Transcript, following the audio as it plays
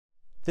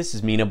This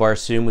is Mina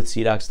Barsoom with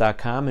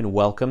cdocs.com and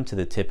welcome to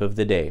the tip of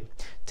the day.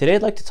 Today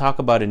I'd like to talk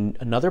about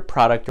another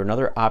product or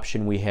another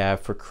option we have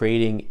for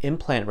creating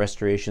implant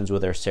restorations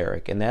with our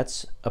CEREC, and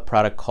that's a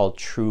product called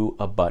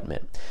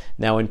TruAbutment.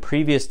 Now, in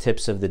previous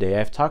tips of the day,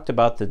 I've talked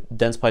about the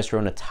Dentsply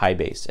Sirona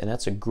TiBase, and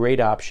that's a great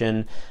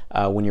option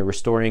when you're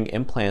restoring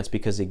implants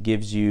because it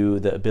gives you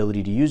the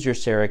ability to use your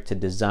CEREC to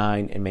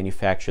design and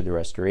manufacture the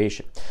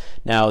restoration.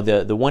 Now,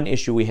 the one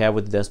issue we have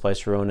with the Dentsply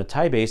Sirona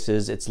TiBase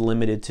is it's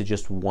limited to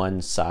just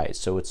one size,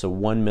 so it's a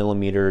 1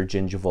 millimeter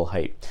gingival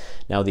height.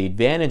 Now, the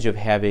advantage of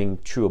having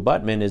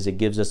TruAbutment is it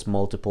gives us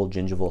multiple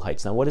gingival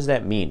heights. Now, what does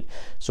that mean?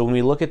 So when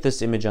we look at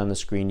this image on the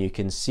screen, you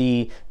can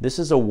see this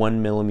is a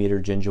 1 millimeter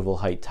gingival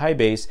height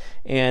TiBase,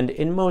 and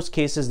in most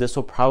cases this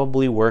will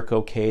probably work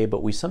okay,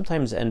 but we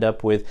sometimes end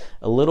up with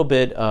a little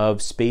bit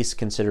of space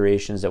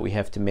considerations that we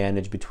have to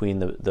manage between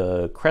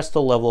the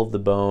crestal level of the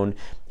bone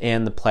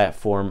and the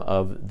platform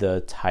of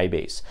the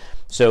TiBase.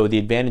 So the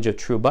advantage of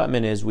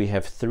TruAbutment is we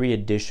have 3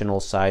 additional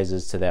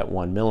sizes to that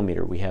 1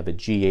 millimeter. We have a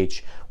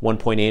GH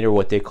 1.8 or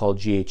what they call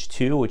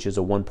GH2, which is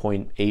a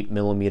 1.8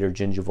 millimeter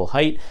gingival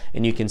height,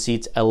 and you can see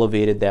it's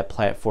elevated that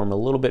platform a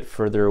little bit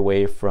further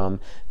away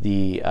from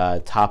the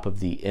top of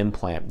the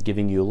implant,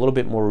 giving you a little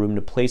bit more room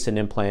to place an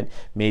implant,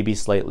 maybe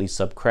slightly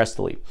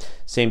subcrestally.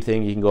 Same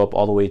thing, you can go up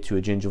all the way to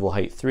a gingival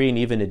height 3 and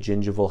even a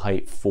gingival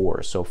height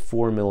 4, so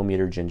 4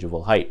 millimeter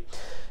gingival height.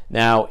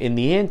 Now, in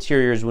the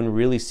anteriors, we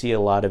really see a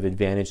lot of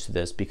advantage to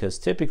this because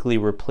typically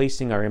we're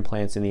placing our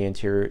implants in the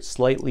anterior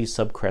slightly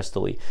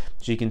subcrestally.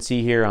 As you can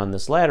see here on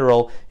this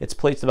lateral, it's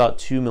placed about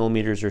 2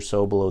 millimeters or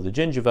so below the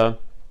gingiva.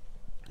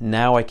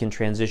 Now I can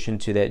transition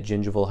to that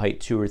gingival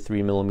height 2 or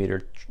 3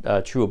 millimeter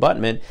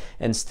TruAbutment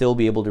and still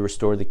be able to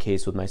restore the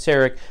case with my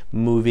CEREC,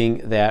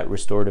 moving that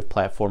restorative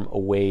platform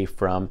away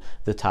from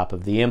the top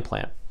of the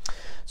implant.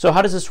 So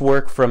how does this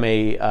work from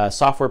a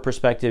software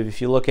perspective?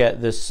 If you look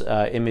at this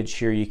image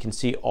here, you can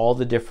see all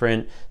the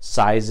different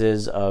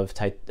sizes of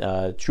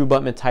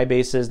TruAbutment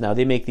TiBases. Now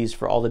they make these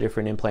for all the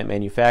different implant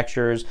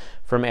manufacturers,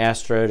 from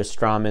Astra to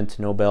Straumann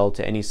to Nobel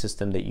to any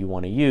system that you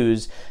want to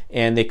use,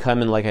 and they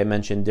come in, like I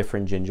mentioned,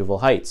 different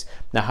gingival heights.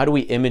 Now, how do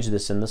we image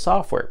this in the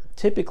software?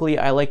 Typically,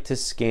 I like to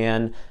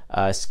scan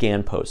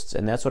posts,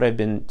 and that's what I've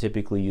been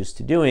typically used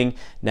to doing.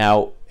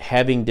 Now,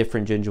 having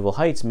different gingival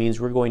heights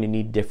means we're going to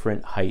need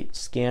different height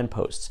scan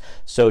posts.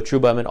 So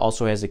TruAbutment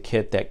also has a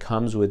kit that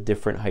comes with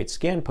different height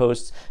scan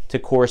posts to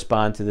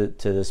correspond to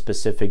the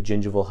specific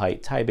gingival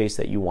height TiBase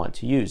that you want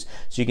to use.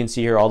 So you can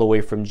see here all the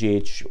way from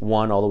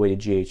GH1 all the way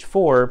to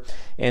GH4,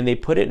 and they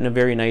put it in a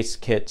very nice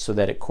kit so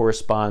that it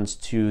corresponds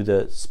to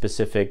the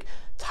specific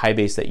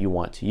TiBase that you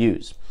want to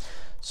use.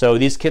 So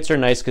these kits are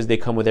nice because they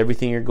come with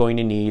everything you're going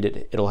to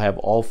need. It'll have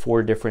all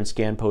 4 different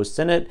scan posts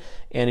in it,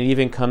 and it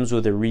even comes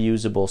with a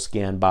reusable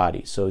scan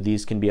body. So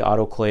these can be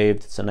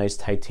autoclaved. It's a nice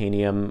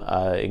titanium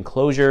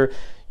enclosure.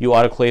 You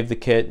autoclave the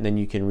kit and then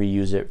you can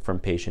reuse it from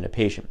patient to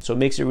patient. So it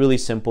makes it really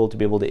simple to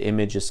be able to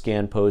image a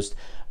scan post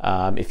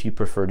if you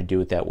prefer to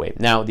do it that way.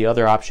 Now, the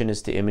other option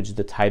is to image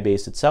the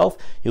TiBase itself.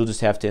 You'll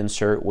just have to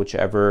insert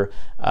whichever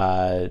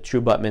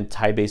TruAbutment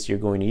TiBase you're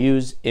going to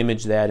use,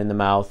 image that in the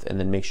mouth, and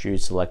then make sure you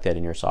select that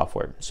in your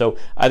software. So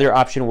either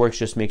option works,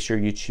 just make sure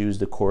you choose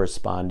the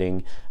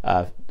corresponding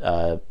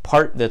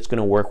part that's going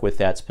to work with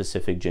that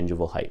specific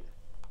gingival height.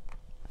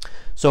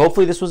 So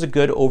hopefully this was a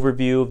good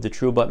overview of the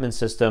TruAbutment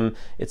system.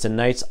 It's a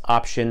nice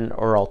option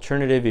or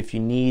alternative if you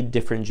need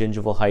different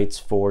gingival heights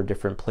for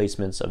different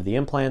placements of the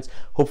implants.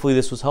 Hopefully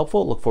this was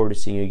helpful. Look forward to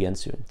seeing you again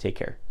soon. Take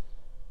care.